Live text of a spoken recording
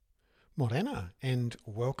Morena, and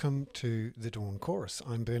welcome to the Dawn Chorus.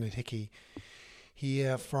 I'm Bernard Hickey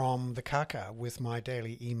here from the Kaka with my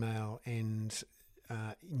daily email and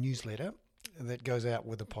newsletter that goes out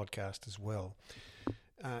with a podcast as well.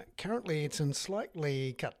 Currently, it's in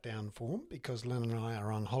slightly cut down form because Lynn and I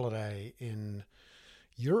are on holiday in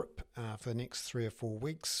Europe for the next 3 or 4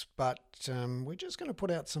 weeks, but we're just going to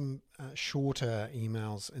put out some shorter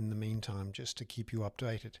emails in the meantime just to keep you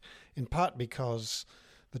updated, in part because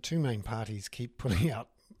the two main parties keep putting out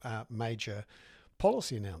major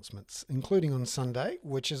policy announcements, including on Sunday,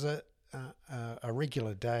 which is a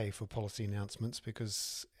regular day for policy announcements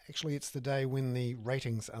because actually it's the day when the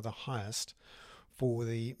ratings are the highest for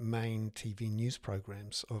the main TV news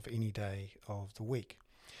programs of any day of the week.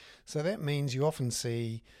 So that means you often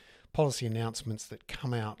see policy announcements that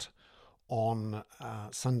come out on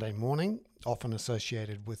Sunday morning, often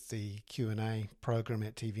associated with the Q&A program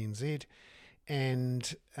at TVNZ,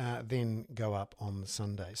 and then go up on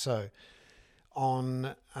Sunday. So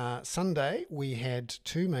on Sunday, we had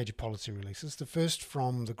two major policy releases. The first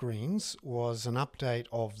from the Greens was an update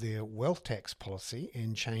of their wealth tax policy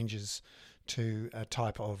and changes to a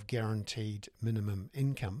type of guaranteed minimum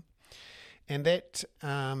income. And that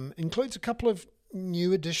includes a couple of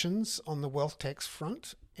new additions on the wealth tax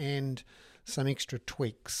front and some extra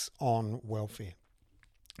tweaks on welfare.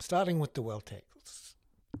 Starting with the wealth tax.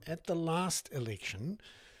 At the last election,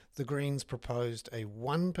 the Greens proposed a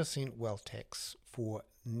 1% wealth tax for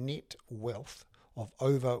net wealth of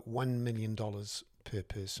over $1 million per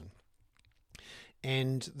person.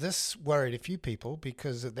 And this worried a few people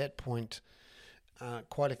because at that point,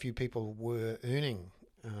 quite a few people were earning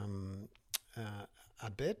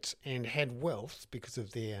a bit and had wealth because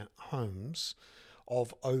of their homes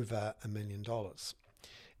of over $1 million.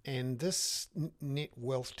 And this net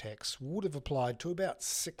wealth tax would have applied to about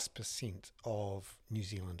 6% of New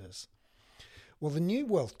Zealanders. Well, the new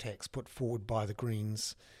wealth tax put forward by the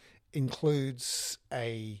Greens includes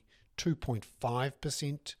a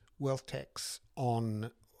 2.5% wealth tax on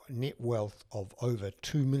net wealth of over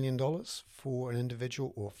 $2 million for an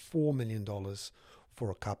individual or $4 million for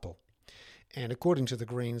a couple. And according to the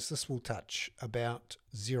Greens, this will touch about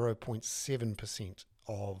 0.7%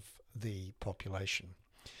 of the population.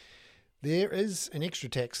 There is an extra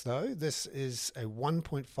tax, though. This is a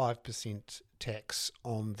 1.5% tax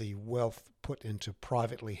on the wealth put into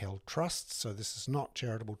privately held trusts. So this is not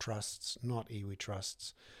charitable trusts, not iwi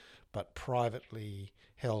trusts, but privately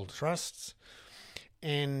held trusts.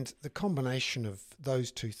 And the combination of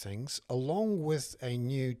those two things, along with a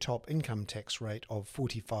new top income tax rate of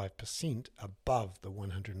 45% above the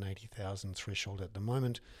 180,000 threshold at the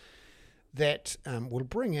moment, that will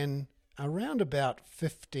bring in around about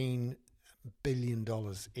 $15 billion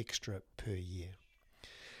extra per year.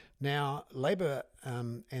 Now, Labour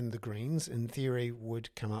and the Greens, in theory, would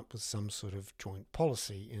come up with some sort of joint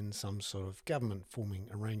policy in some sort of government forming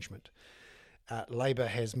arrangement. Labour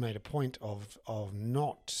has made a point of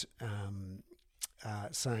not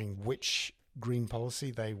saying which green policy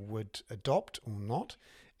they would adopt or not.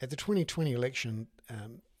 At the 2020 election,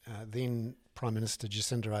 then Prime Minister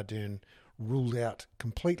Jacinda Ardern ruled out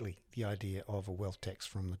completely the idea of a wealth tax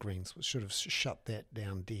from the Greens, which should have shut that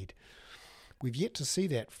down dead. We've yet to see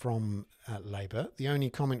that from Labour. The only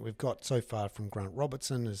comment we've got so far from Grant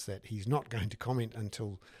Robertson is that he's not going to comment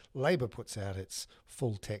until Labour puts out its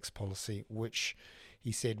full tax policy, which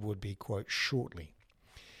he said would be, quote, shortly.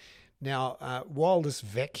 Now, while this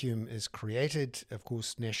vacuum is created, of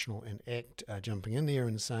course, National and ACT are jumping in there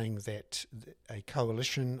and saying that a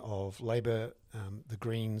coalition of Labour, the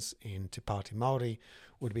Greens and Te Pāti Māori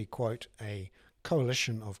would be, quote, a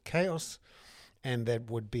coalition of chaos, and that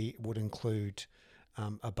would include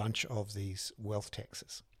a bunch of these wealth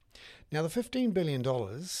taxes. Now, the $15 billion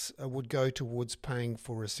would go towards paying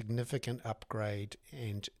for a significant upgrade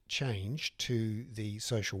and change to the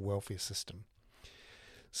social welfare system.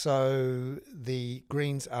 So the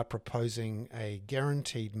Greens are proposing a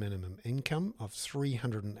guaranteed minimum income of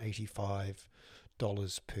 $385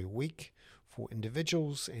 per week for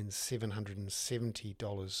individuals and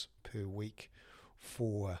 $770 per week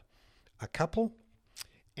for a couple,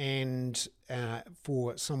 and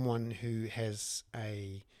for someone who has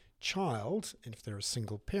a child, and if they're a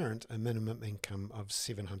single parent, a minimum income of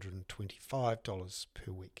 $725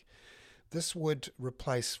 per week. This would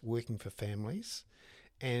replace working for families,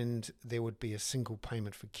 and there would be a single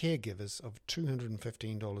payment for caregivers of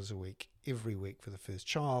 $215 a week every week for the first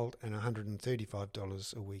child and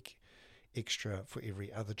 $135 a week extra for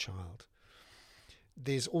every other child.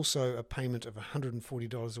 There's also a payment of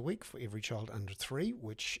 $140 a week for every child under 3,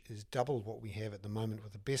 which is double what we have at the moment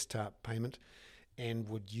with the Best Start payment, and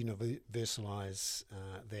would universalise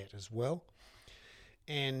that as well.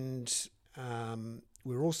 And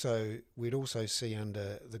we'd also see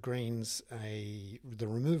under the Greens the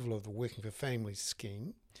removal of the Working for Families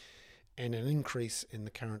scheme and an increase in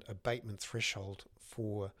the current abatement threshold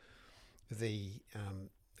for the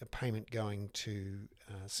payment going to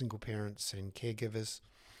single parents and caregivers.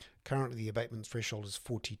 Currently, the abatement threshold is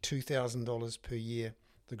 $42,000 per year.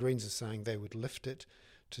 The Greens are saying they would lift it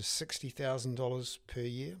to $60,000 per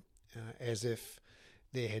year, as if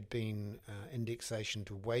there had been indexation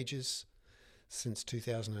to wages since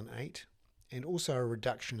 2008, and also a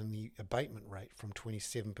reduction in the abatement rate from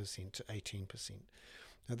 27% to 18%.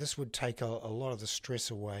 Now, this would take a lot of the stress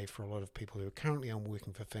away for a lot of people who are currently on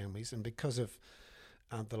Working for Families, and because of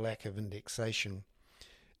the lack of indexation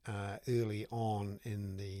early on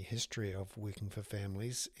in the history of Working for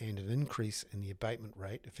Families, and an increase in the abatement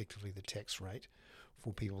rate, effectively the tax rate,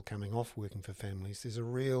 for people coming off Working for Families, there's a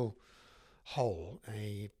real hole,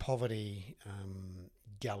 a poverty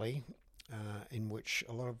gully in which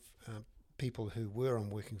a lot of people who were on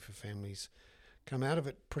Working for Families come out of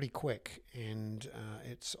it pretty quick, and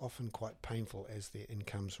it's often quite painful as their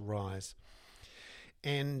incomes rise.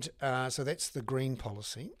 And so that's the Green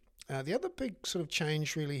policy. The other big sort of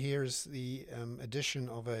change really here is the addition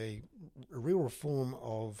of a real reform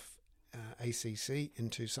of ACC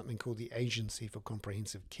into something called the Agency for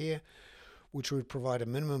Comprehensive Care, which would provide a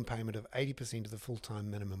minimum payment of 80% of the full-time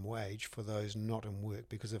minimum wage for those not in work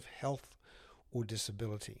because of health or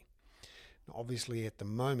disability. Now, obviously, at the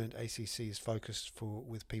moment, ACC is focused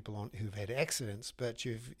with people who've had accidents, but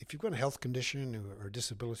if you've got a health condition or a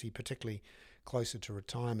disability, particularly closer to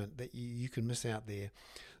retirement, that you can miss out there.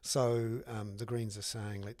 So the Greens are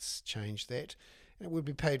saying let's change that. And it would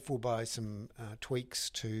be paid for by some tweaks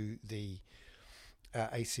to the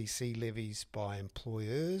ACC levies by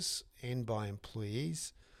employers and by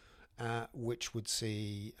employees, which would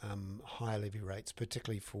see higher levy rates,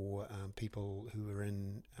 particularly for people who are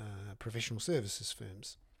in professional services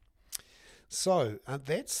firms. So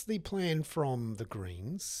that's the plan from the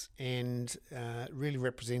Greens, and really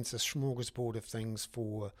represents a smorgasbord of things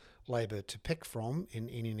for Labor to pick from in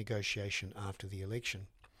any negotiation after the election.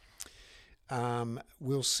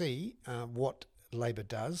 We'll see what Labor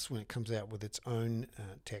does when it comes out with its own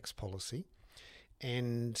tax policy,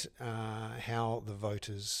 and how the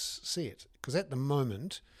voters see it. Because at the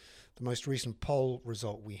moment, the most recent poll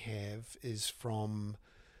result we have is from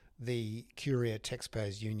the Curia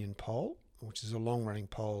Taxpayers Union poll, which is a long-running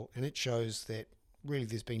poll, and it shows that really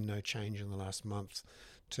there's been no change in the last month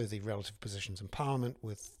to the relative positions in Parliament,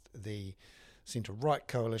 with the centre-right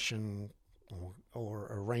coalition or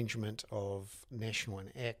arrangement of National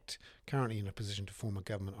and ACT currently in a position to form a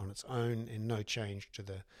government on its own, and no change to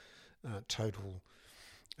the total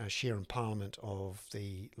share in Parliament of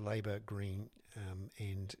the Labor, Green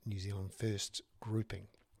and New Zealand First grouping.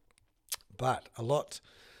 But a lot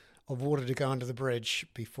of water to go under the bridge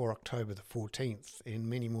before October the 14th, and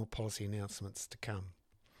many more policy announcements to come.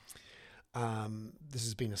 This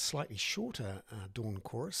has been a slightly shorter Dawn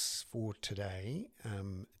Chorus for today,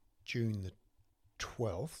 June the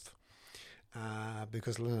 12th,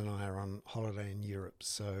 because Lynn and I are on holiday in Europe.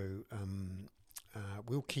 So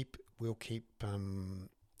we'll keep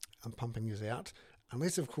pumping this out,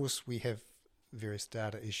 unless of course we have various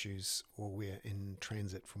data issues or we're in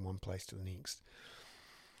transit from one place to the next.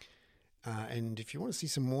 And if you want to see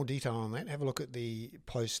some more detail on that, have a look at the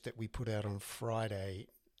post that we put out on Friday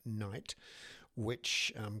night,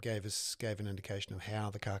 which gave an indication of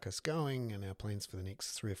how the kāka's going and our plans for the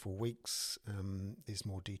next 3 or 4 weeks. There's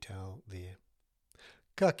more detail there.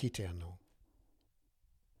 Ka kite anō.